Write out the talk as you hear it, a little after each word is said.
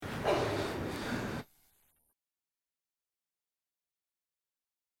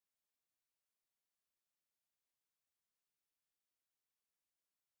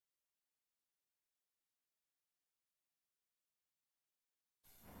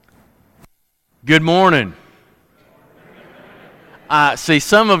Good morning. See,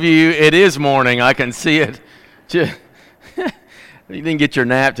 some of you, it is morning. I can see it. You didn't get your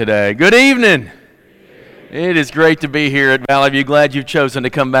nap today. Good evening. It is great to be here at Valley View. Glad you've chosen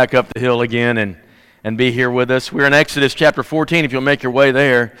to come back up the hill again and be here with us. We're in Exodus chapter 14, if you'll make your way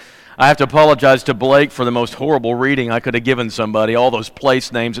there. I have to apologize to Blake for the most horrible reading I could have given somebody, all those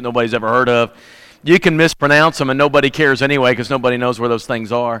place names that nobody's ever heard of. You can mispronounce them and nobody cares anyway because nobody knows where those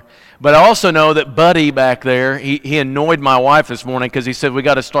things are. But I also know that Buddy back there, he annoyed my wife this morning because he said we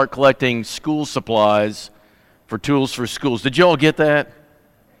got to start collecting school supplies for tools for schools. Did you all get that?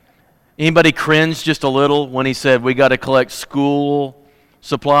 Anybody cringe just a little when he said we got to collect school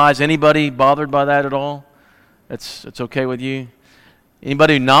supplies? Anybody bothered by that at all? It's okay with you?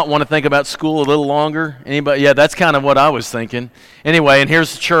 Anybody not want to think about school a little longer? Anybody? Yeah, that's kind of what I was thinking. Anyway, and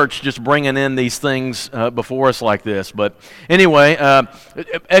here's the church just bringing in these things before us like this. But anyway,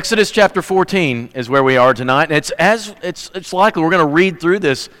 Exodus chapter 14 is where we are tonight. And it's likely we're going to read through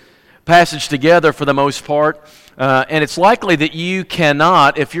this passage together for the most part, and it's likely that you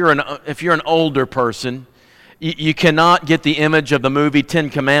cannot, if you're an older person, you cannot get the image of the movie Ten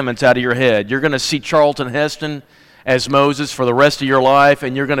Commandments out of your head. You're going to see Charlton Heston as Moses for the rest of your life,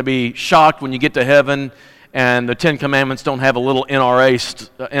 and you're going to be shocked when you get to heaven and the Ten Commandments don't have a little NRA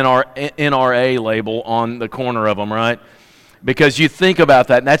label on the corner of them, right? Because you think about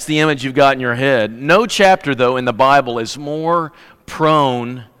that, and that's the image you've got in your head. No chapter, though, in the Bible is more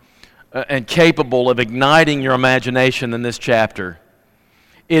prone and capable of igniting your imagination than this chapter.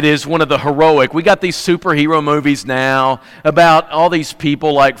 It is one of the heroic. We got these superhero movies now about all these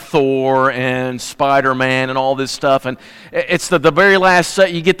people like Thor and Spider-Man and all this stuff. And it's the very last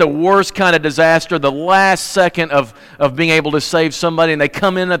set. You get the worst kind of disaster, the last second of being able to save somebody. And they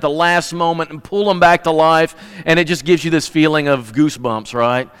come in at the last moment and pull them back to life. And it just gives you this feeling of goosebumps,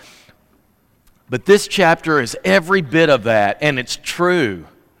 right? But this chapter is every bit of that. And it's true.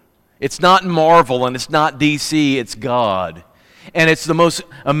 It's not Marvel and it's not DC. It's God. And it's the most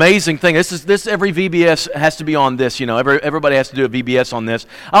amazing thing. This every VBS has to be on this. You know, everybody has to do a VBS on this.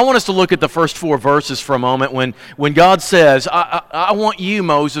 I want us to look at the first 4 verses for a moment when God says, I want you,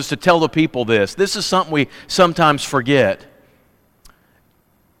 Moses, to tell the people this. This is something we sometimes forget.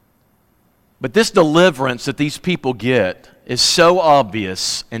 But this deliverance that these people get is so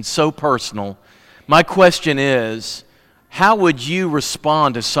obvious and so personal. My question is, how would you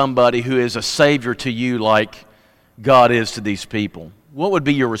respond to somebody who is a Savior to you like God is to these people? What would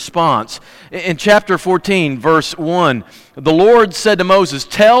be your response? In chapter 14, verse 1, the Lord said to Moses,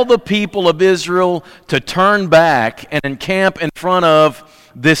 tell the people of Israel to turn back and encamp in front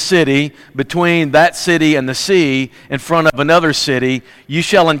of this city, between that city and the sea, in front of another city. You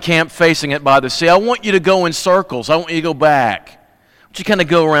shall encamp facing it by the sea. I want you to go in circles. I want you to go back. I want you to kind of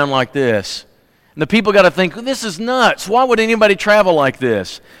go around like this. And the people got to think, this is nuts. Why would anybody travel like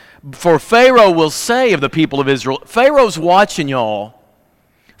this? For Pharaoh will say of the people of Israel, Pharaoh's watching y'all.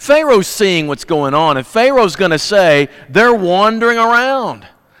 Pharaoh's seeing what's going on. And Pharaoh's going to say, they're wandering around.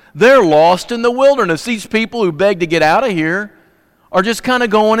 They're lost in the wilderness. These people who beg to get out of here are just kind of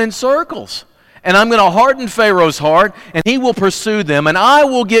going in circles. And I'm going to harden Pharaoh's heart, and he will pursue them. And I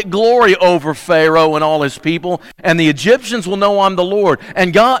will get glory over Pharaoh and all his people. And the Egyptians will know I'm the Lord.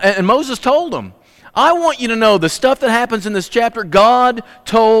 And Moses told them, I want you to know the stuff that happens in this chapter, God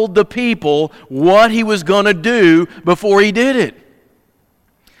told the people what he was going to do before he did it.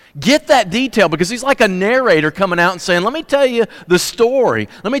 Get that detail, because he's like a narrator coming out and saying, let me tell you the story.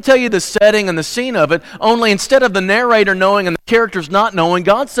 Let me tell you the setting and the scene of it. Only instead of the narrator knowing and the characters not knowing,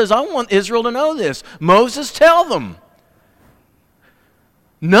 God says, I want Israel to know this. Moses, tell them.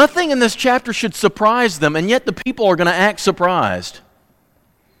 Nothing in this chapter should surprise them, and yet the people are going to act surprised.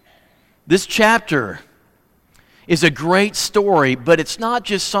 This chapter is a great story, but it's not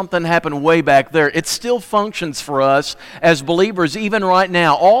just something that happened way back there. It still functions for us as believers even right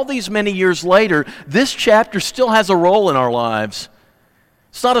now. All these many years later, this chapter still has a role in our lives.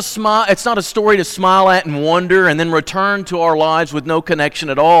 It's not a story to smile at and wonder and then return to our lives with no connection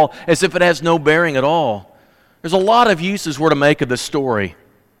at all, as if it has no bearing at all. There's a lot of uses we're to make of this story.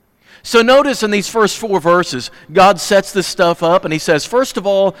 So notice in these first 4 verses, God sets this stuff up and he says, first of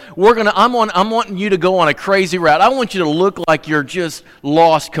all, I'm wanting you to go on a crazy route. I want you to look like you're just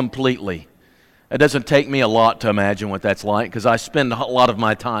lost completely. It doesn't take me a lot to imagine what that's like, because I spend a lot of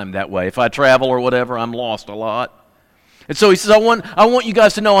my time that way. If I travel or whatever, I'm lost a lot. And so he says, I want you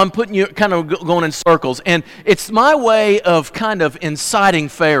guys to know I'm putting you kind of going in circles. And it's my way of kind of inciting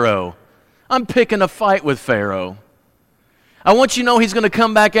Pharaoh. I'm picking a fight with Pharaoh. I want you to know he's going to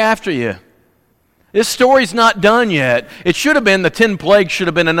come back after you. This story's not done yet. It should have been, the 10 plagues should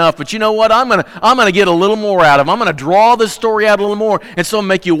have been enough, but you know what? I'm gonna get a little more out of them. I'm gonna draw this story out a little more, and so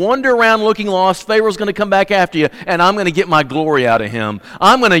make you wander around looking lost. Pharaoh's gonna come back after you, and I'm gonna get my glory out of him.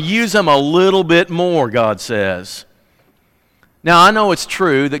 I'm gonna use him a little bit more, God says. Now, I know it's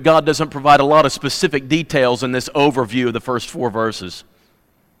true that God doesn't provide a lot of specific details in this overview of the first 4 verses.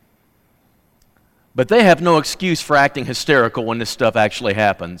 But they have no excuse for acting hysterical when this stuff actually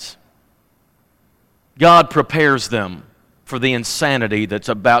happens. God prepares them for the insanity that's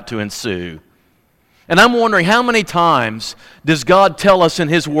about to ensue. And I'm wondering, how many times does God tell us in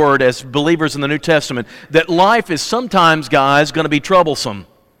His Word as believers in the New Testament that life is sometimes, guys, going to be troublesome?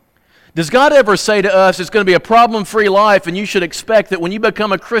 Does God ever say to us, it's going to be a problem-free life, and you should expect that when you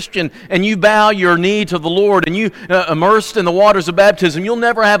become a Christian and you bow your knee to the Lord and you immersed in the waters of baptism, you'll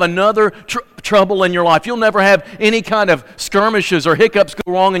never have another trouble in your life. You'll never have any kind of skirmishes or hiccups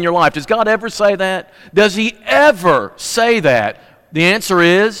go wrong in your life. Does God ever say that? Does He ever say that? The answer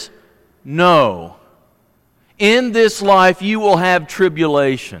is no. In this life you will have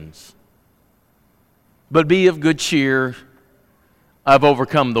tribulations, but be of good cheer. I've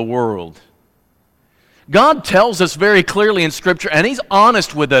overcome the world. God tells us very clearly in Scripture, and He's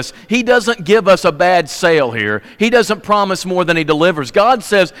honest with us. He doesn't give us a bad sale here. He doesn't promise more than He delivers. God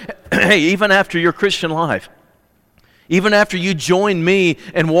says, hey, even after your Christian life, even after you join me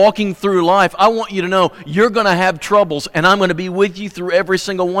in walking through life, I want you to know you're going to have troubles, and I'm going to be with you through every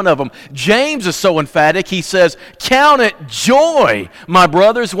single one of them. James is so emphatic, he says, count it joy, my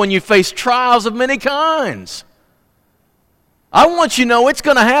brothers, when you face trials of many kinds. I want you to know it's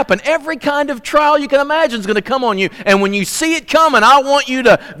going to happen. Every kind of trial you can imagine is going to come on you. And when you see it coming, I want you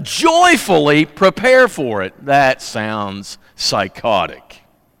to joyfully prepare for it. That sounds psychotic.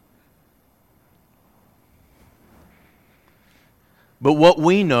 But what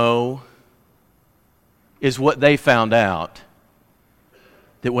we know is what they found out.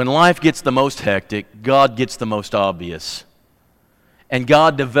 That when life gets the most hectic, God gets the most obvious. And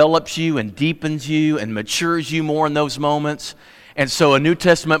God develops you and deepens you and matures you more in those moments. And so a New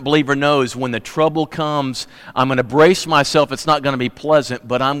Testament believer knows when the trouble comes, I'm going to brace myself. It's not going to be pleasant,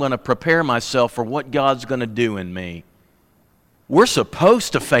 but I'm going to prepare myself for what God's going to do in me. We're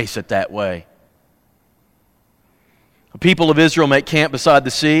supposed to face it that way. The people of Israel make camp beside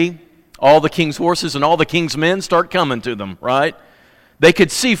the sea. All the king's horses and all the king's men start coming to them, right? They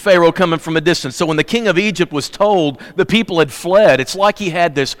could see Pharaoh coming from a distance. So when the king of Egypt was told the people had fled, it's like he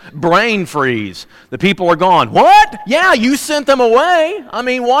had this brain freeze. The people are gone. What? Yeah, you sent them away. I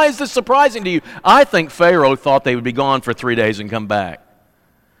mean, why is this surprising to you? I think Pharaoh thought they would be gone for 3 days and come back.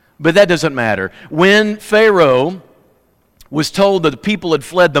 But that doesn't matter. When Pharaoh was told that the people had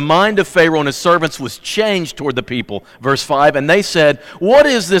fled, the mind of Pharaoh and his servants was changed toward the people. Verse 5, and they said, what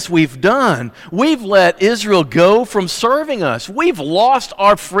is this we've done? We've let Israel go from serving us. We've lost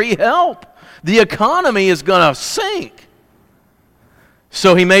our free help. The economy is going to sink.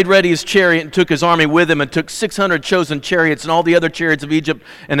 So he made ready his chariot and took his army with him and took 600 chosen chariots and all the other chariots of Egypt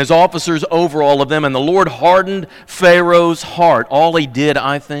and his officers over all of them. And the Lord hardened Pharaoh's heart. All he did,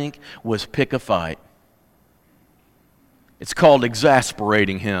 I think, was pick a fight. It's called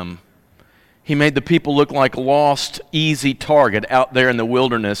exasperating him. He made the people look like lost, easy target out there in the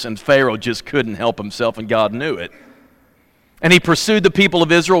wilderness, and Pharaoh just couldn't help himself, and God knew it. And he pursued the people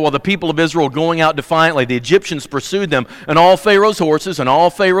of Israel, while the people of Israel were going out defiantly. The Egyptians pursued them, and all Pharaoh's horses and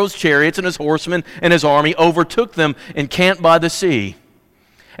all Pharaoh's chariots and his horsemen and his army overtook them and camped by the sea.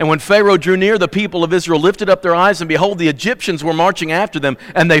 And when Pharaoh drew near, the people of Israel lifted up their eyes, and behold, the Egyptians were marching after them,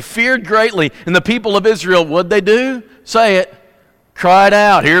 and they feared greatly. And the people of Israel, what'd they do? Say it. Cried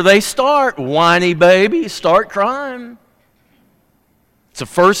out. Here they start. Whiny baby, start crying. It's the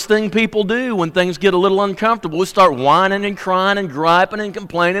first thing people do when things get a little uncomfortable. We start whining and crying and griping and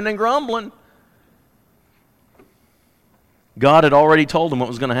complaining and grumbling. God had already told them what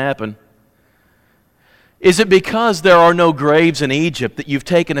was going to happen. Is it because there are no graves in Egypt that you've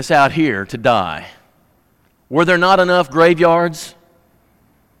taken us out here to die? Were there not enough graveyards?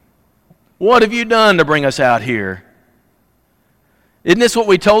 What have you done to bring us out here? Isn't this what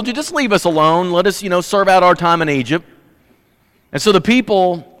we told you? Just leave us alone. Let us, serve out our time in Egypt. And so the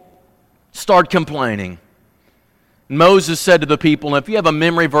people start complaining. Moses said to the people, and if you have a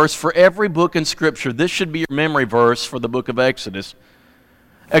memory verse for every book in Scripture, this should be your memory verse for the book of Exodus.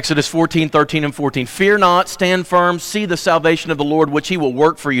 Exodus 14, 13, and 14. Fear not, stand firm, see the salvation of the Lord, which He will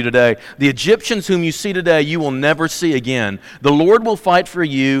work for you today. The Egyptians whom you see today, you will never see again. The Lord will fight for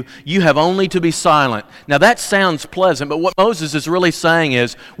you. You have only to be silent. Now that sounds pleasant, but what Moses is really saying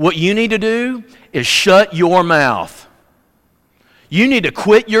is, what you need to do is shut your mouth. You need to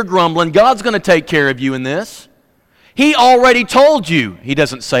quit your grumbling. God's going to take care of you in this. He already told you. He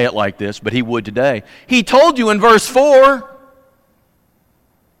doesn't say it like this, but he would today. He told you in verse 4.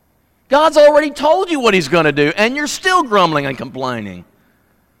 God's already told you what he's going to do, and you're still grumbling and complaining.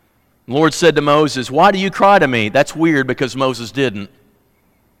 The Lord said to Moses, "Why do you cry to me?" That's weird because Moses didn't.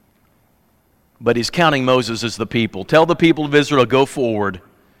 But he's counting Moses as the people. Tell the people of Israel to go forward.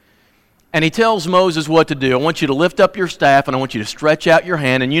 And he tells Moses what to do. I want you to lift up your staff, and I want you to stretch out your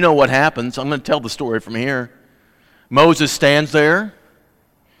hand, and you know what happens. I'm going to tell the story from here. Moses stands there.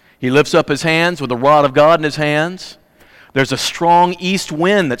 He lifts up his hands with the rod of God in his hands. There's a strong east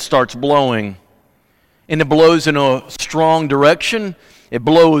wind that starts blowing, and it blows in a strong direction. It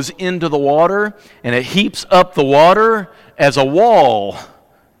blows into the water, and it heaps up the water as a wall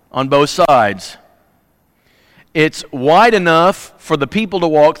on both sides. It's wide enough for the people to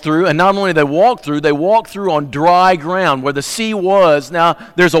walk through, and not only they walk through on dry ground where the sea was. Now,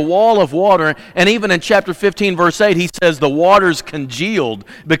 there's a wall of water, and even in chapter 15, verse 8, he says the water's congealed,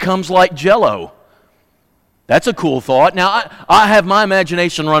 becomes like jello. That's a cool thought. Now, I have my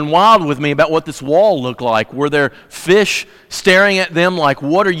imagination run wild with me about what this wall looked like. Were there fish staring at them like,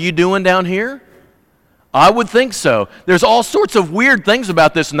 "What are you doing down here?" I would think so. There's all sorts of weird things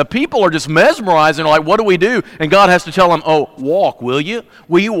about this, and the people are just mesmerized and like, "What do we do?" And God has to tell them, "Oh, walk, will you?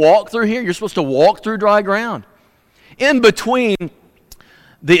 Will you walk through here? You're supposed to walk through dry ground." In between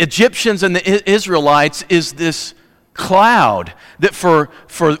the Egyptians and the Israelites is this cloud that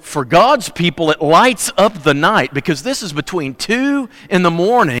for God's people, it lights up the night, because this is between 2 in the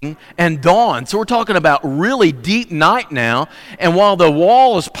morning and dawn. So we're talking about really deep night now. And while the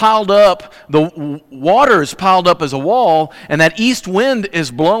wall is piled up, the water is piled up as a wall, and that east wind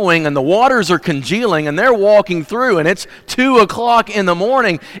is blowing, and the waters are congealing, and they're walking through, and it's 2 o'clock in the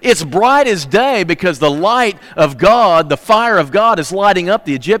morning. It's bright as day because the light of God, the fire of God, is lighting up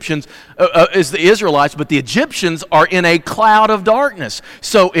the Egyptians, is the Israelites, but the Egyptians are in a cloud of darkness.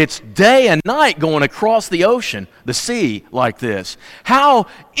 So it's day and night going across the ocean, the sea, like this. How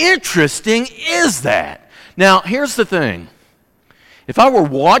interesting is that? Now, here's the thing. If I were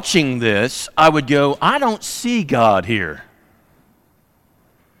watching this, I would go, I don't see God here.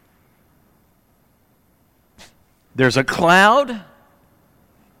 There's a cloud,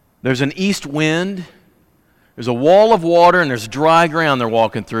 there's an east wind, there's a wall of water, and there's dry ground they're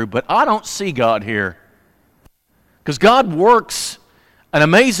walking through, but I don't see God here. Because God works an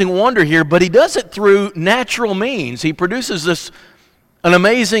amazing wonder here, but he does it through natural means. He produces an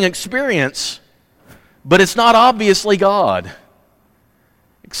amazing experience, but it's not obviously God.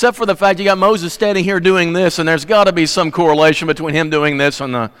 Except for the fact you got Moses standing here doing this, and there's got to be some correlation between him doing this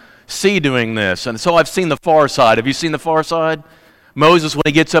and the sea doing this. And so I've seen The Far Side. Have you seen The Far Side? Moses, when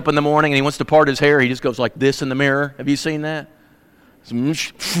he gets up in the morning and he wants to part his hair, he just goes like this in the mirror. Have you seen that?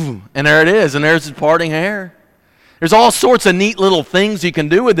 And there it is, and there's his parting hair. There's all sorts of neat little things you can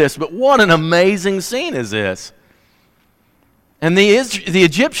do with this, but what an amazing scene is this. And the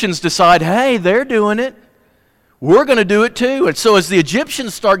Egyptians decide, hey, they're doing it. We're going to do it too. And so as the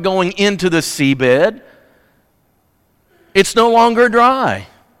Egyptians start going into the seabed, it's no longer dry.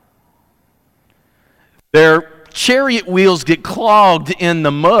 Their chariot wheels get clogged in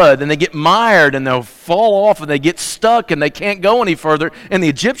the mud, and they get mired, and they'll fall off, and they get stuck, and they can't go any further. And the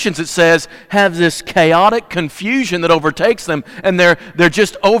Egyptians, it says, have this chaotic confusion that overtakes them, and they're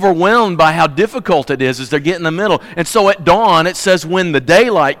just overwhelmed by how difficult it is as they get in the middle. And so at dawn, it says when the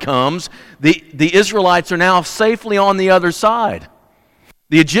daylight comes, the Israelites are now safely on the other side.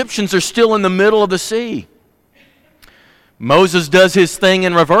 The Egyptians are still in the middle of the sea. Moses does his thing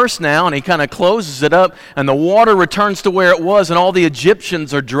in reverse now, and he kind of closes it up, and the water returns to where it was, and all the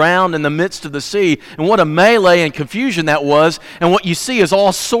Egyptians are drowned in the midst of the sea. And what a melee and confusion that was. And what you see is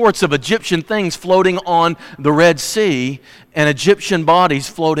all sorts of Egyptian things floating on the Red Sea, and Egyptian bodies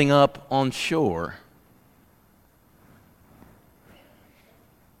floating up on shore.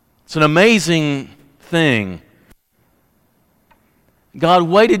 It's an amazing thing. God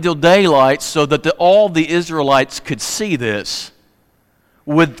waited till daylight so that all the Israelites could see this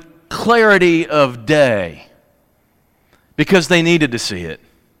with clarity of day, because they needed to see it.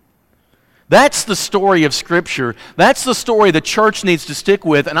 That's the story of Scripture. That's the story the church needs to stick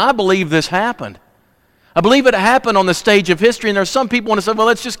with, and I believe this happened. I believe it happened on the stage of history, and there's some people want to say, well,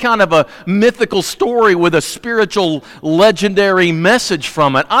 it's just kind of a mythical story with a spiritual, legendary message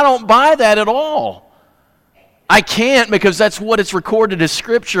from it. I don't buy that at all. I can't, because that's what it's recorded as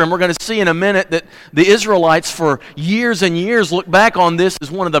Scripture, and we're going to see in a minute that the Israelites for years and years look back on this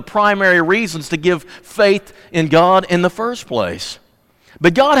as one of the primary reasons to give faith in God in the first place.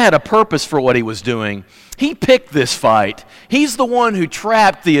 But God had a purpose for what he was doing. He picked this fight. He's the one who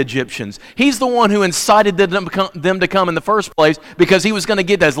trapped the Egyptians. He's the one who incited them to come in the first place because he was going to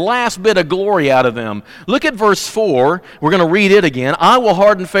get his last bit of glory out of them. Look at verse 4. We're going to read it again. I will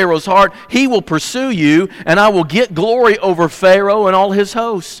harden Pharaoh's heart. He will pursue you, and I will get glory over Pharaoh and all his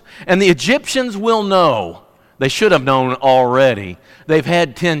hosts. And the Egyptians will know. They should have known already. They've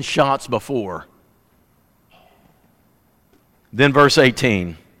had 10 shots before. Then verse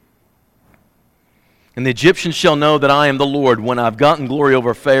 18. And the Egyptians shall know that I am the Lord when I've gotten glory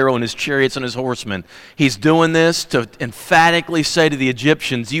over Pharaoh and his chariots and his horsemen. He's doing this to emphatically say to the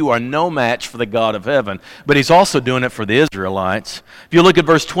Egyptians, you are no match for the God of heaven. But he's also doing it for the Israelites. If you look at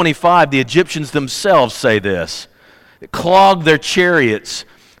verse 25, the Egyptians themselves say this. It clogged their chariots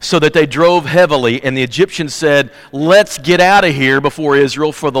so that they drove heavily. And the Egyptians said, let's get out of here before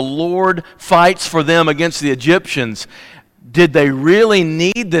Israel, for the Lord fights for them against the Egyptians. Did they really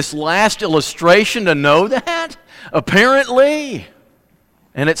need this last illustration to know that? Apparently.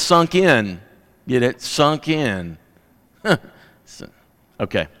 And it sunk in. Yet it sunk in.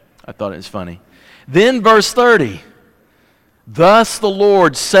 Okay, I thought it was funny. Then verse 30. Thus the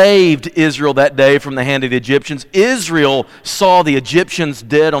Lord saved Israel that day from the hand of the Egyptians. Israel saw the Egyptians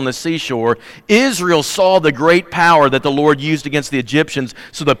dead on the seashore. Israel saw the great power that the Lord used against the Egyptians.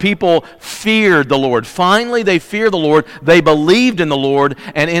 So the people feared the Lord. Finally, they feared the Lord. They believed in the Lord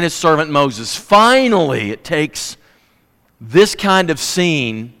and in his servant Moses. Finally, it takes this kind of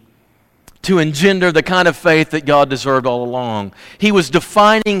scene to engender the kind of faith that God deserved all along. He was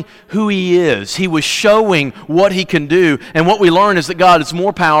defining who he is. He was showing what he can do. And what we learn is that God is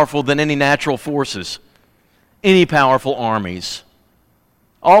more powerful than any natural forces, any powerful armies.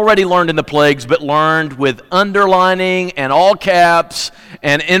 Already learned in the plagues, but learned with underlining and all caps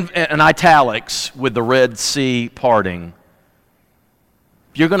and italics with the Red Sea parting.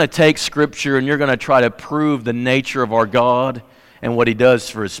 If you're going to take Scripture and you're going to try to prove the nature of our God and what he does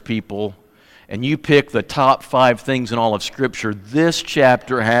for his people, and you pick the top 5 things in all of Scripture, this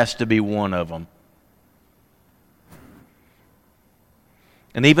chapter has to be one of them.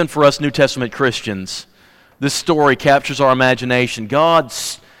 And even for us New Testament Christians, this story captures our imagination.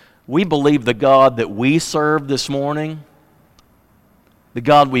 We believe the God that we serve this morning, the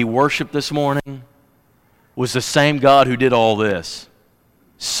God we worship this morning, was the same God who did all this.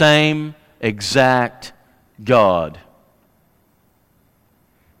 Same exact God.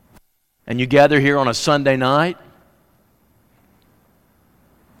 And you gather here on a Sunday night,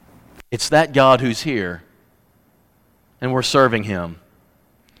 it's that God who's here, and we're serving him.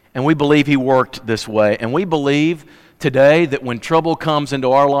 And we believe he worked this way. And we believe today that when trouble comes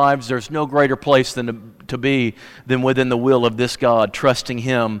into our lives, there's no greater place to be than within the will of this God, trusting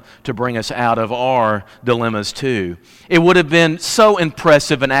him to bring us out of our dilemmas too. It would have been so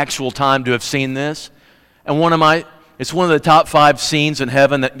impressive in actual time to have seen this. And it's one of the top 5 scenes in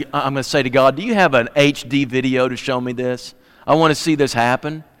heaven that I'm going to say to God, do you have an HD video to show me this? I want to see this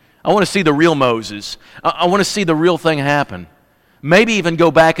happen. I want to see the real Moses. I want to see the real thing happen. Maybe even go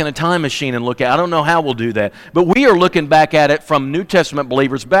back in a time machine and look at it. I don't know how we'll do that. But we are looking back at it from New Testament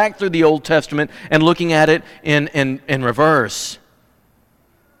believers back through the Old Testament and looking at it in reverse.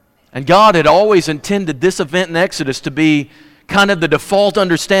 And God had always intended this event in Exodus to be kind of the default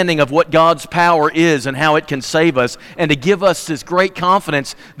understanding of what God's power is and how it can save us, and to give us this great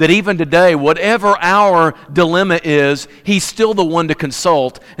confidence that even today, whatever our dilemma is, he's still the one to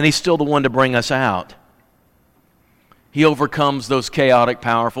consult and he's still the one to bring us out. He overcomes those chaotic,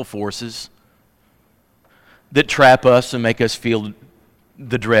 powerful forces that trap us and make us feel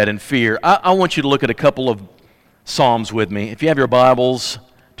the dread and fear. I want you to look at a couple of Psalms with me. If you have your Bibles,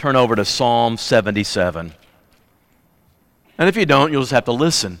 turn over to Psalm 77. And if you don't, you'll just have to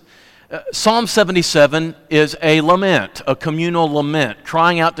listen. Psalm 77 is a lament, a communal lament,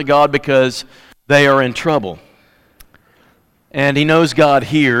 crying out to God because they are in trouble. And he knows God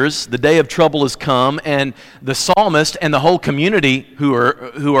hears. The day of trouble has come, and the psalmist and the whole community who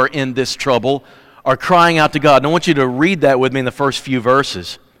are in this trouble are crying out to God. And I want you to read that with me in the first few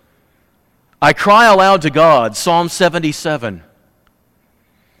verses. I cry aloud to God, Psalm 77.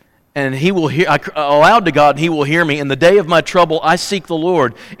 And he will hear. I aloud to God, and he will hear me. In the day of my trouble, I seek the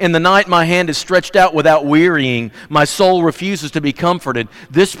Lord. In the night, my hand is stretched out without wearying. My soul refuses to be comforted.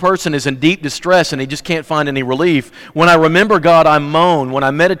 This person is in deep distress, and he just can't find any relief. When I remember God, I moan. When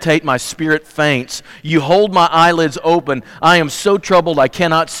I meditate, my spirit faints. You hold my eyelids open. I am so troubled, I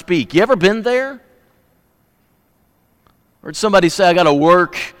cannot speak. You ever been there? Heard somebody say, I got to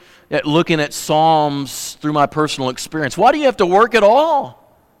work at looking at Psalms through my personal experience. Why do you have to work at all?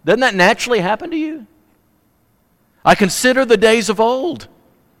 Doesn't that naturally happen to you? I consider the days of old.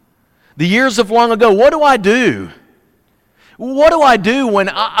 The years of long ago, what do I do? What do I do when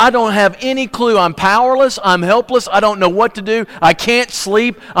I don't have any clue? I'm powerless, I'm helpless, I don't know what to do, I can't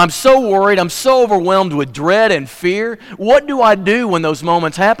sleep, I'm so worried, I'm so overwhelmed with dread and fear. What do I do when those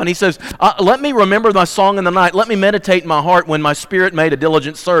moments happen? He says, let me remember my song in the night, let me meditate in my heart when my spirit made a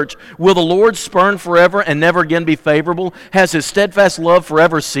diligent search. Will the Lord spurn forever and never again be favorable? Has His steadfast love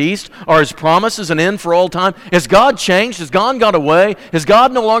forever ceased? Are His promises an end for all time? Has God changed? Has God gone away? Has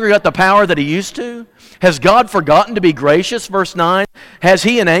God no longer got the power that He used to? Has God forgotten to be gracious? Verse 9. Has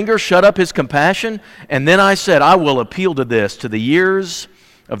He in anger shut up His compassion? And then I said, I will appeal to this, to the years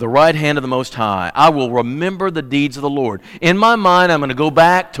of the right hand of the Most High. I will remember the deeds of the Lord. In my mind, I'm going to go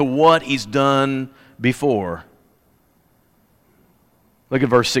back to what He's done before. Look at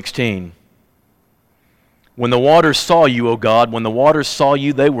verse 16. When the waters saw you, O God, when the waters saw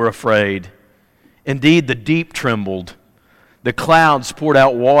you, they were afraid. Indeed, the deep trembled. The clouds poured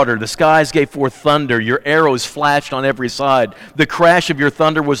out water. The skies gave forth thunder. Your arrows flashed on every side. The crash of your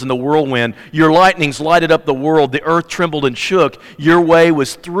thunder was in the whirlwind. Your lightnings lighted up the world. The earth trembled and shook. Your way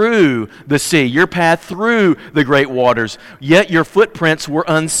was through the sea, your path through the great waters. Yet your footprints were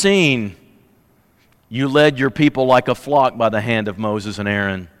unseen. You led your people like a flock by the hand of Moses and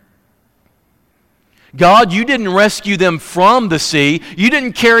Aaron. God, you didn't rescue them from the sea. You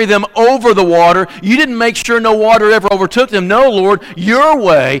didn't carry them over the water. You didn't make sure no water ever overtook them. No, Lord, your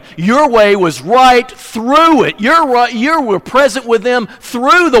way was right through it. You were present with them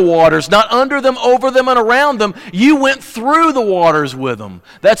through the waters, not under them, over them, and around them. You went through the waters with them.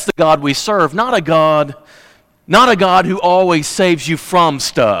 That's the God we serve, not a God who always saves you from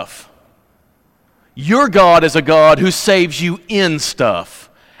stuff. Your God is a God who saves you in stuff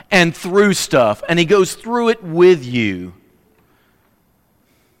and through stuff, and He goes through it with you.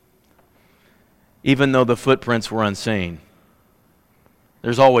 Even though the footprints were unseen.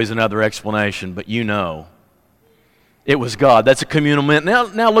 There's always another explanation, but you know. It was God. That's a communal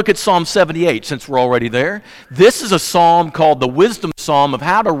moment. Now look at Psalm 78, since we're already there. This is a psalm called the Wisdom Psalm of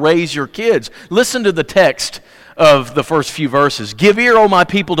how to raise your kids. Listen to the text of the first few verses. Give ear, O my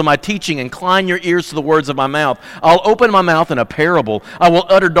people, to my teaching. Incline your ears to the words of my mouth. I'll open my mouth in a parable. I will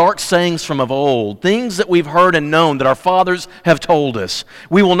utter dark sayings from of old, things that we've heard and known, that our fathers have told us.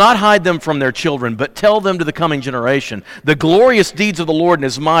 We will not hide them from their children, but tell them to the coming generation, the glorious deeds of the Lord and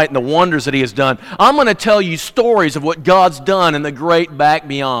His might and the wonders that He has done. I'm going to tell you stories of what God's done in the great back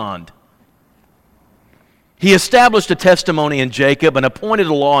beyond. He established a testimony in Jacob and appointed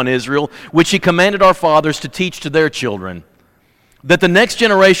a law in Israel, which He commanded our fathers to teach to their children, that the next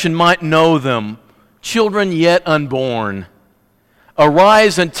generation might know them, children yet unborn.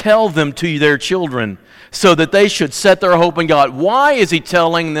 Arise and tell them to their children, so that they should set their hope in God. Why is He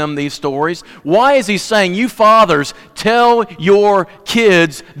telling them these stories? Why is He saying, you fathers, tell your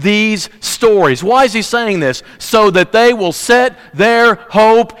kids these stories? Why is He saying this? So that they will set their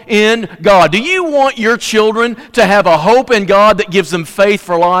hope in God. Do you want your children to have a hope in God that gives them faith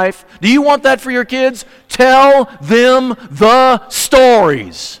for life? Do you want that for your kids? Tell them the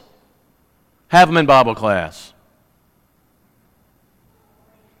stories. Have them in Bible class.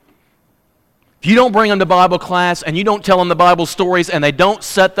 If you don't bring them to Bible class and you don't tell them the Bible stories and they don't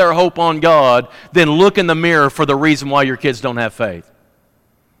set their hope on God, then look in the mirror for the reason why your kids don't have faith.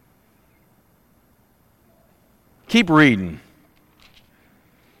 Keep reading.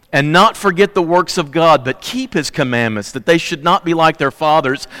 And not forget the works of God, but keep His commandments, that they should not be like their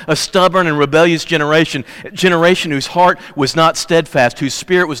fathers, a stubborn and rebellious generation, a generation whose heart was not steadfast, whose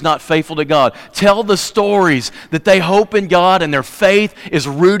spirit was not faithful to God. Tell the stories that they hope in God and their faith is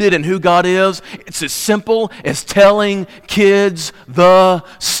rooted in who God is. It's as simple as telling kids the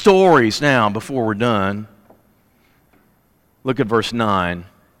stories. Now, before we're done, look at verse 9.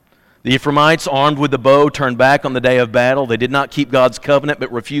 The Ephraimites, armed with the bow, turned back on the day of battle. They did not keep God's covenant,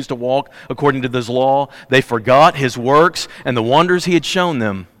 but refused to walk according to His law. They forgot His works and the wonders He had shown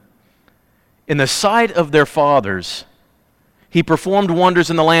them. In the sight of their fathers, He performed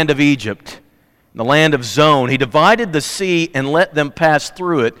wonders in the land of Egypt, in the land of Zon. He divided the sea and let them pass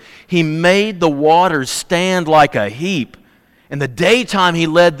through it. He made the waters stand like a heap. In the daytime He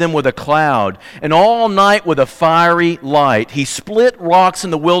led them with a cloud, and all night with a fiery light. He split rocks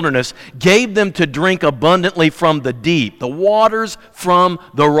in the wilderness, gave them to drink abundantly from the deep, the waters from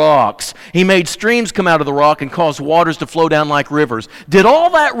the rocks. He made streams come out of the rock and caused waters to flow down like rivers. Did all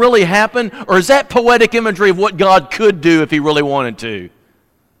that really happen, or is that poetic imagery of what God could do if He really wanted to?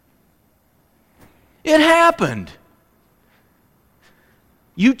 It happened.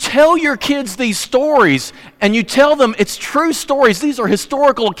 You tell your kids these stories, and you tell them it's true stories. These are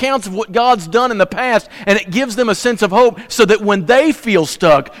historical accounts of what God's done in the past, and it gives them a sense of hope so that when they feel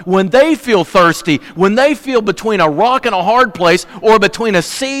stuck, when they feel thirsty, when they feel between a rock and a hard place, or between a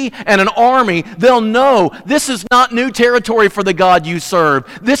sea and an army, they'll know this is not new territory for the God you serve.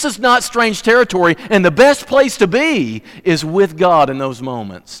 This is not strange territory, and the best place to be is with God in those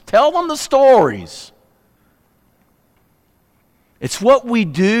moments. Tell them the stories. It's what we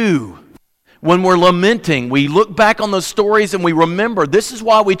do when we're lamenting. We look back on those stories and we remember this is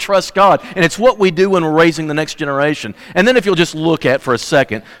why we trust God. And it's what we do when we're raising the next generation. And then if you'll just look at for a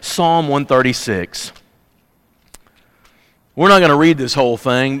second, Psalm 136. We're not going to read this whole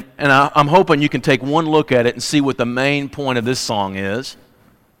thing, and I'm hoping you can take one look at it and see what the main point of this song is.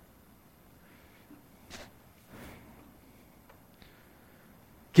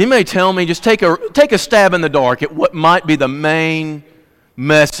 Can anybody tell me, just take a stab in the dark at what might be the main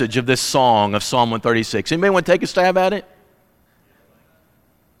message of this song of Psalm 136? Anybody want to take a stab at it?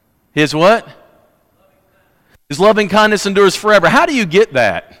 His what? His loving kindness endures forever. How do you get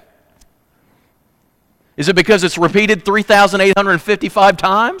that? Is it because it's repeated 3,855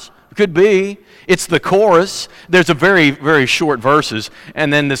 times? It could be. It's the chorus. There's a very, very short verses,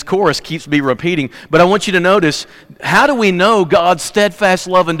 and then this chorus keeps be repeating. But I want you to notice, how do we know God's steadfast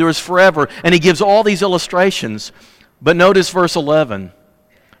love endures forever? And he gives all these illustrations. But notice verse 11.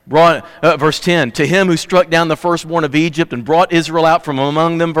 Verse 10, to him who struck down the firstborn of Egypt and brought Israel out from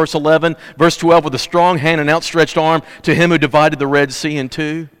among them. Verse 11. Verse 12, with a strong hand and outstretched arm, to him who divided the Red Sea in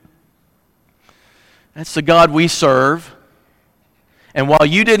two. That's the God we serve. And while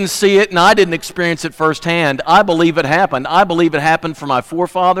you didn't see it and I didn't experience it firsthand, I believe it happened. I believe it happened for my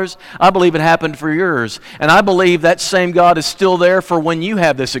forefathers. I believe it happened for yours. And I believe that same God is still there for when you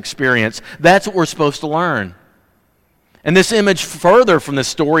have this experience. That's what we're supposed to learn. And this image further from this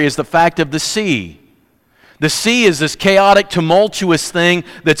story is the fact of the sea. The sea is this chaotic, tumultuous thing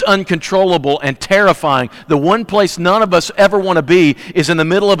that's uncontrollable and terrifying. The one place none of us ever want to be is in the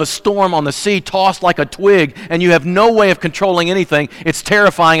middle of a storm on the sea, tossed like a twig, and you have no way of controlling anything. It's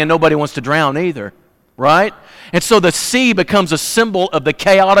terrifying, and nobody wants to drown either, right? And so the sea becomes a symbol of the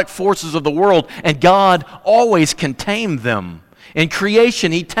chaotic forces of the world, and God always can tame them. In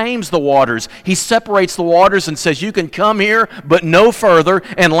creation, he tames the waters. He separates the waters and says, you can come here, but no further,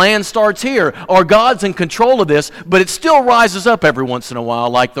 and land starts here. Our God's in control of this, but it still rises up every once in a while,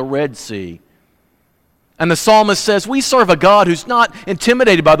 like the Red Sea. And the psalmist says, we serve a God who's not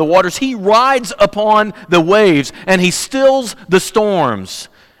intimidated by the waters. He rides upon the waves, and he stills the storms.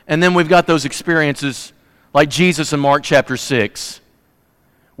 And then we've got those experiences like Jesus in Mark chapter 6.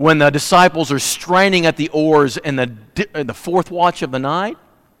 When the disciples are straining at the oars in the fourth watch of the night,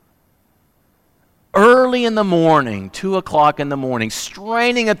 early in the morning, 2 o'clock in the morning,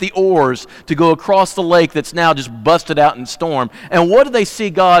 straining at the oars to go across the lake that's now just busted out in storm. And what do they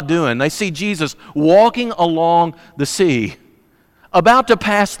see God doing? They see Jesus walking along the sea, about to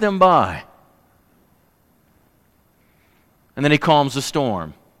pass them by. And then he calms the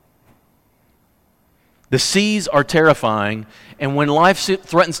storm. The seas are terrifying, and when life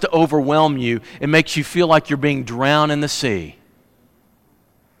threatens to overwhelm you, it makes you feel like you're being drowned in the sea.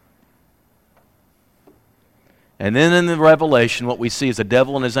 And then in the Revelation, what we see is the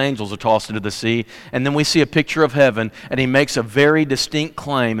devil and his angels are tossed into the sea, and then we see a picture of heaven, and he makes a very distinct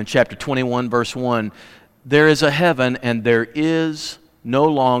claim in chapter 21, verse 1. There is a heaven, and there is no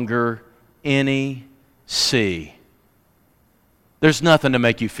longer any sea. There's nothing to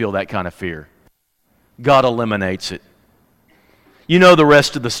make you feel that kind of fear. God eliminates it. You know the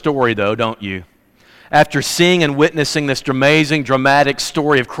rest of the story, though, don't you? After seeing and witnessing this amazing, dramatic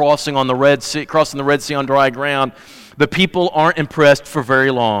story of crossing the Red Sea on dry ground, the people aren't impressed for very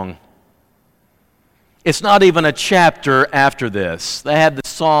long. It's not even a chapter after this. They had the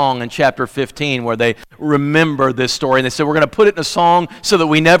song in chapter 15 where they remember this story, and they said, we're going to put it in a song so that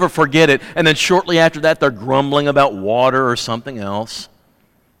we never forget it. And then shortly after that, they're grumbling about water or something else.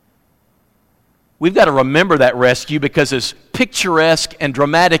 We've got to remember that rescue because as picturesque and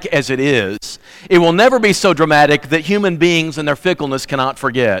dramatic as it is, it will never be so dramatic that human beings and their fickleness cannot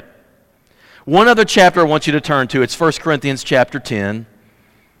forget. One other chapter I want you to turn to, it's 1 Corinthians chapter 10.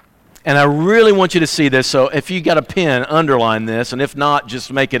 And I really want you to see this, so if you got a pen, underline this, and if not,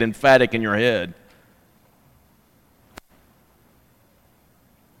 just make it emphatic in your head.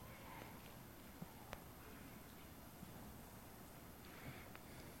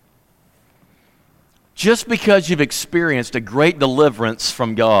 Just because you've experienced a great deliverance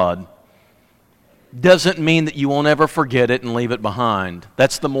from God doesn't mean that you won't ever forget it and leave it behind.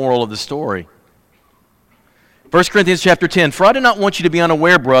 That's the moral of the story. 1 Corinthians chapter 10, "For I do not want you to be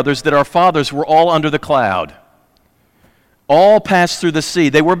unaware, brothers, that our fathers were all under the cloud. All passed through the sea.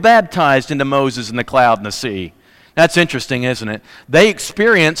 They were baptized into Moses in the cloud and the sea." That's interesting, isn't it? They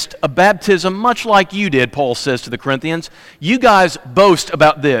experienced a baptism much like you did, Paul says to the Corinthians. You guys boast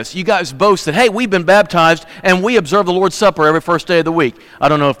about this. You guys boast that, hey, we've been baptized and we observe the Lord's Supper every first day of the week. I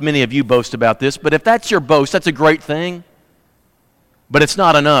don't know if many of you boast about this, but if that's your boast, that's a great thing. But it's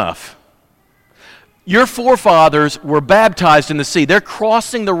not enough. Your forefathers were baptized in the sea. Their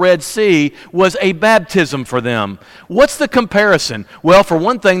crossing the Red Sea was a baptism for them. What's the comparison? Well, for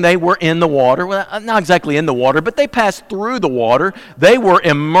one thing, they were in the water. Well, not exactly in the water, but they passed through the water. They were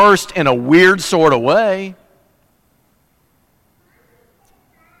immersed in a weird sort of way.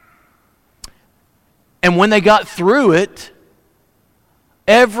 And when they got through it,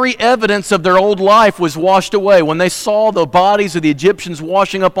 every evidence of their old life was washed away. When they saw the bodies of the Egyptians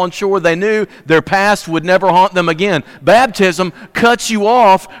washing up on shore, they knew their past would never haunt them again. Baptism cuts you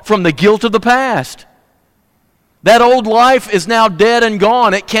off from the guilt of the past. That old life is now dead and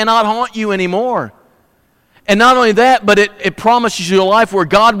gone. It cannot haunt you anymore. And not only that, but it promises you a life where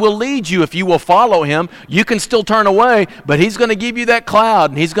God will lead you if you will follow Him. You can still turn away, but He's going to give you that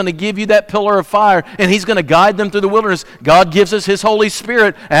cloud, and He's going to give you that pillar of fire, and He's going to guide them through the wilderness. God gives us His Holy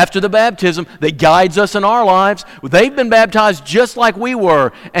Spirit after the baptism that guides us in our lives. They've been baptized just like we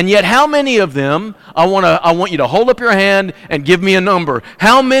were, and yet how many of them, I want you to hold up your hand and give me a number.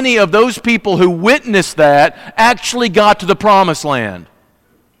 How many of those people who witnessed that actually got to the promised land?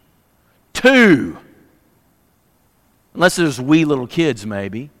 2. Unless it was wee little kids,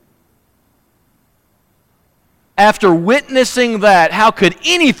 maybe. After witnessing that, how could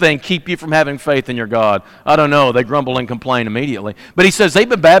anything keep you from having faith in your God? I don't know. They grumble and complain immediately. But he says they've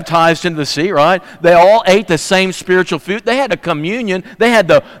been baptized into the sea, right? They all ate the same spiritual food. They had a communion. They had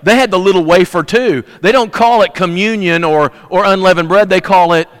the little wafer too. They don't call it communion or unleavened bread. They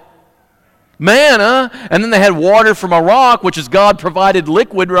call it manna, and then they had water from a rock, which is God-provided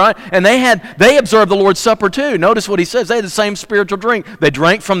liquid, right? And they observed the Lord's Supper too. Notice what he says. They had the same spiritual drink. They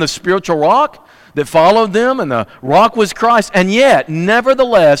drank from the spiritual rock that followed them, and the rock was Christ. And yet,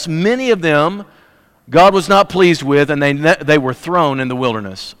 nevertheless, many of them God was not pleased with, and they were thrown in the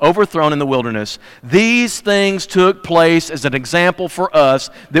wilderness, overthrown in the wilderness. These things took place as an example for us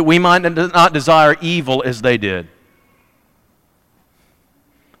that we might not desire evil as they did.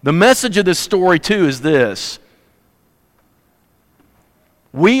 The message of this story, too, is this.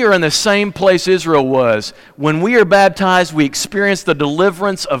 We are in the same place Israel was. When we are baptized, we experience the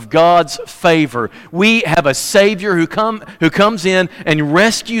deliverance of God's favor. We have a Savior who comes in and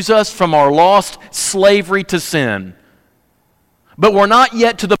rescues us from our lost slavery to sin. But we're not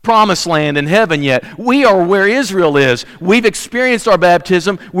yet to the promised land in heaven yet. We are where Israel is. We've experienced our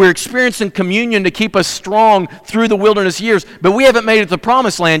baptism. We're experiencing communion to keep us strong through the wilderness years. But we haven't made it to the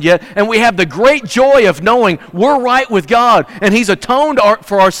promised land yet. And we have the great joy of knowing we're right with God. And He's atoned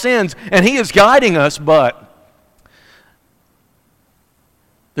for our sins. And He is guiding us. But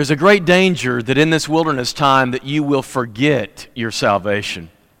there's a great danger that in this wilderness time that you will forget your salvation.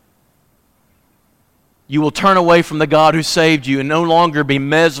 You will turn away from the God who saved you and no longer be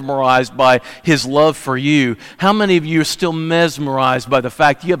mesmerized by His love for you. How many of you are still mesmerized by the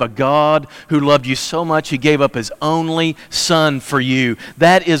fact you have a God who loved you so much He gave up His only Son for you?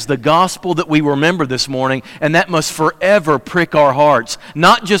 That is the gospel that we remember this morning, and that must forever prick our hearts.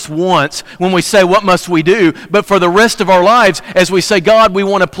 Not just once when we say, what must we do? But for the rest of our lives as we say, God, we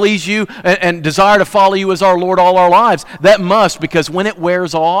want to please You and desire to follow You as our Lord all our lives. That must, because when it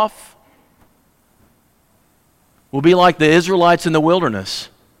wears off, we'll be like the Israelites in the wilderness.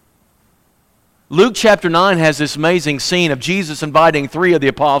 Luke chapter 9 has this amazing scene of Jesus inviting 3 of the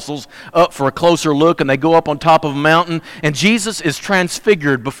apostles up for a closer look, and they go up on top of a mountain, and Jesus is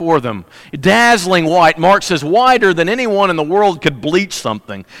transfigured before them. Dazzling white. Mark says, whiter than anyone in the world could bleach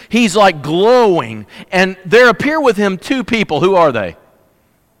something. He's like glowing, and there appear with Him 2 people. Who are they?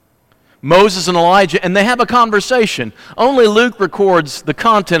 Moses and Elijah, and they have a conversation. Only Luke records the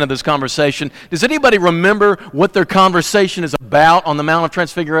content of this conversation. Does anybody remember what their conversation is about on the Mount of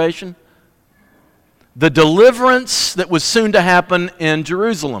Transfiguration? The deliverance that was soon to happen in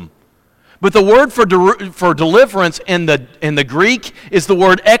Jerusalem. But the word for deliverance in the Greek is the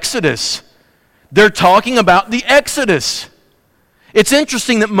word exodus. They're talking about the Exodus. It's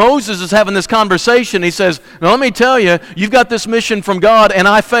interesting that Moses is having this conversation. He says, now let me tell you, you've got this mission from God, and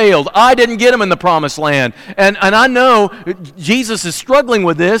I failed. I didn't get him in the promised land. And I know Jesus is struggling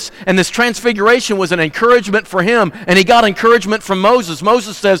with this, and this transfiguration was an encouragement for him, and he got encouragement from Moses.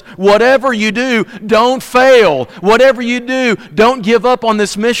 Moses says, whatever you do, don't fail. Whatever you do, don't give up on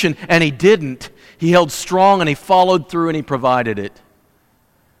this mission. And he didn't. He held strong and He followed through and He provided it.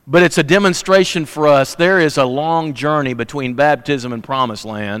 But it's a demonstration for us. There is a long journey between baptism and promised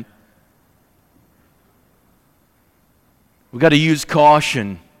land. We've got to use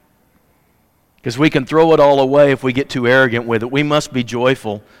caution, because we can throw it all away if we get too arrogant with it. We must be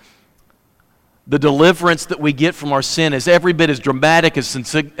joyful. The deliverance that we get from our sin is every bit as dramatic and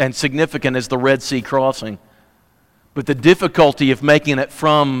significant as the Red Sea crossing. But the difficulty of making it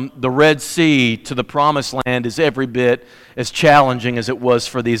from the Red Sea to the Promised Land is every bit as challenging as it was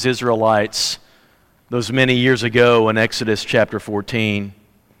for these Israelites those many years ago in Exodus chapter 14.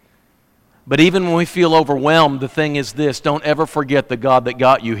 But even when we feel overwhelmed, the thing is this: don't ever forget the God that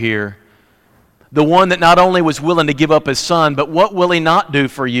got you here. The one that not only was willing to give up His Son, but what will He not do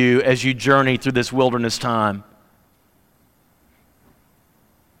for you as you journey through this wilderness time?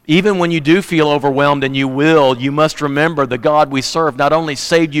 Even when you do feel overwhelmed, and you will, you must remember the God we serve not only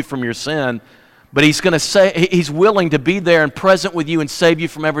saved you from your sin, but He's willing to be there and present with you and save you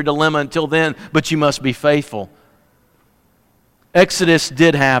from every dilemma until then, but you must be faithful. Exodus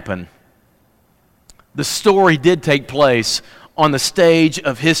did happen. The story did take place on the stage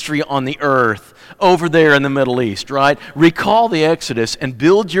of history on the earth, over there in the Middle East, right? Recall the Exodus and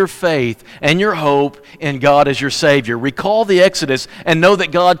build your faith and your hope in God as your Savior. Recall the Exodus and know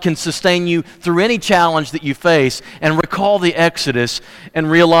that God can sustain you through any challenge that you face. And recall the Exodus and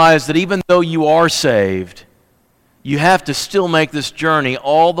realize that even though you are saved, you have to still make this journey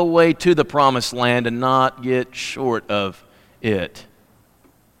all the way to the Promised Land and not get short of it.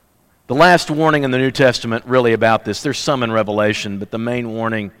 The last warning in the New Testament really about this, there's some in Revelation, but the main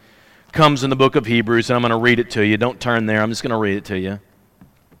warning comes in the book of Hebrews, and I'm going to read it to you. Don't turn there. I'm just going to read it to you.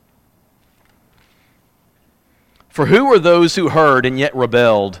 For who were those who heard and yet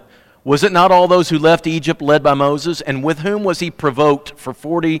rebelled? Was it not all those who left Egypt led by Moses? And with whom was he provoked for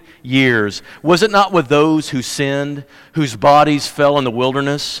 40 years? Was it not with those who sinned, whose bodies fell in the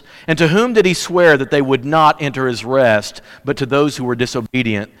wilderness? And to whom did he swear that they would not enter his rest, but to those who were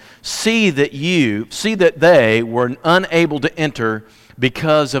disobedient? See that they were unable to enter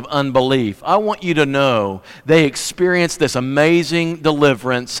because of unbelief. I want you to know they experienced this amazing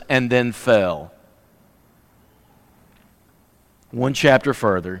deliverance and then fell. One chapter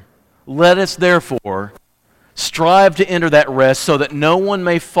further. Let us therefore strive to enter that rest, so that no one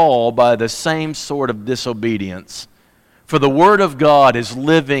may fall by the same sort of disobedience. For the Word of God is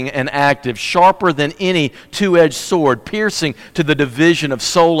living and active, sharper than any two-edged sword, piercing to the division of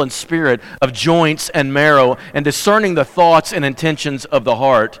soul and spirit, of joints and marrow, and discerning the thoughts and intentions of the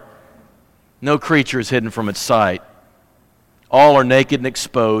heart. No creature is hidden from its sight. All are naked and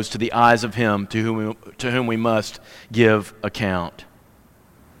exposed to the eyes of Him to whom we must give account.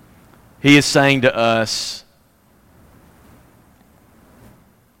 He is saying to us,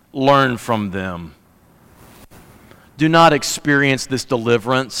 learn from them. Do not experience this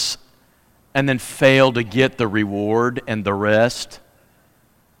deliverance and then fail to get the reward and the rest.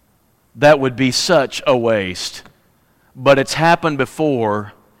 That would be such a waste. But it's happened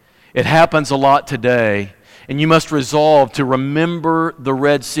before. It happens a lot today. And you must resolve to remember the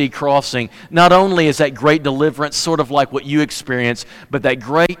Red Sea crossing. Not only is that great deliverance sort of like what you experienced, but that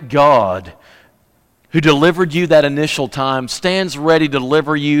great God who delivered you that initial time stands ready to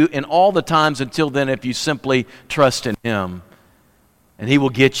deliver you in all the times until then if you simply trust in Him. And He will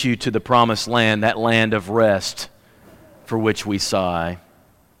get you to the Promised Land, that land of rest for which we sigh.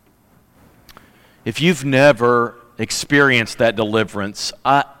 If you've never experienced that deliverance,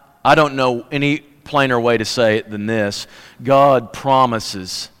 I don't know any plainer way to say it than this. God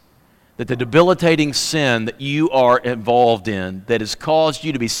promises that the debilitating sin that you are involved in, that has caused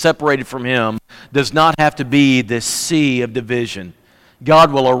you to be separated from Him, does not have to be this sea of division.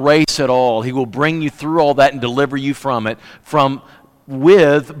 God will erase it all. He will bring you through all that and deliver you from it,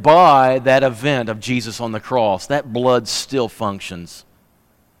 by that event of Jesus on the cross. That blood still functions.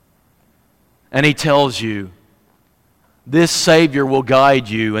 And He tells you, this Savior will guide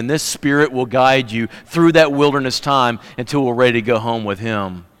you, and this Spirit will guide you through that wilderness time until we're ready to go home with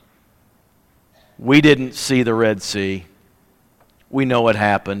Him. We didn't see the Red Sea. We know it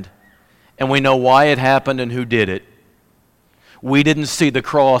happened. And we know why it happened and who did it. We didn't see the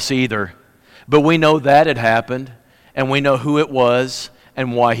cross either. But we know that it happened, and we know who it was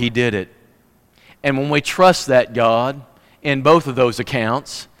and why He did it. And when we trust that God in both of those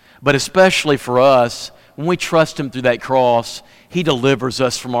accounts, but especially for us, when we trust Him through that cross, He delivers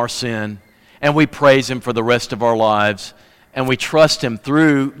us from our sin, and we praise Him for the rest of our lives, and we trust Him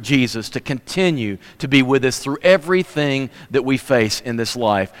through Jesus to continue to be with us through everything that we face in this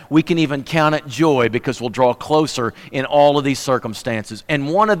life. We can even count it joy because we'll draw closer in all of these circumstances.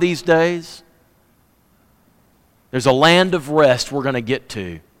 And one of these days, There's a land of rest we're going to get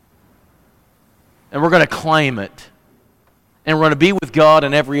to. And we're going to claim it. And we're going to be with God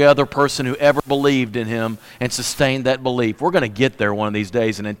and every other person who ever believed in Him and sustained that belief. We're going to get there one of these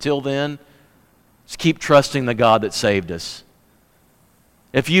days. And until then, just keep trusting the God that saved us.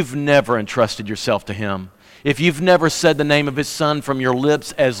 If you've never entrusted yourself to Him, if you've never said the name of His Son from your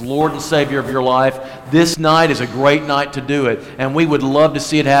lips as Lord and Savior of your life, this night is a great night to do it, and we would love to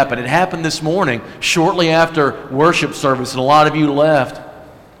see it happen. It happened this morning, shortly after worship service, and a lot of you left.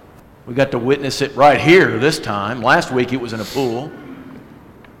 We got to witness it right here this time. Last week it was in a pool.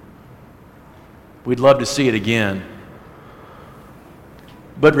 We'd love to see it again.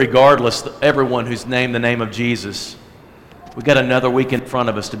 But regardless, everyone who's named the name of Jesus, we've got another week in front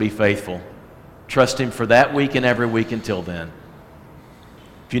of us to be faithful. Trust Him for that week and every week until then.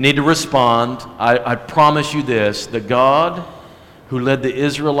 If you need to respond, I promise you this: the God who led the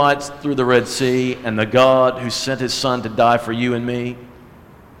Israelites through the Red Sea and the God who sent His Son to die for you and me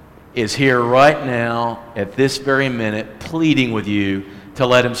is here right now at this very minute pleading with you to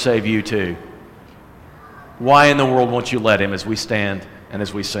let Him save you too. Why in the world won't you let Him as we stand and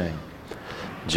as we sing?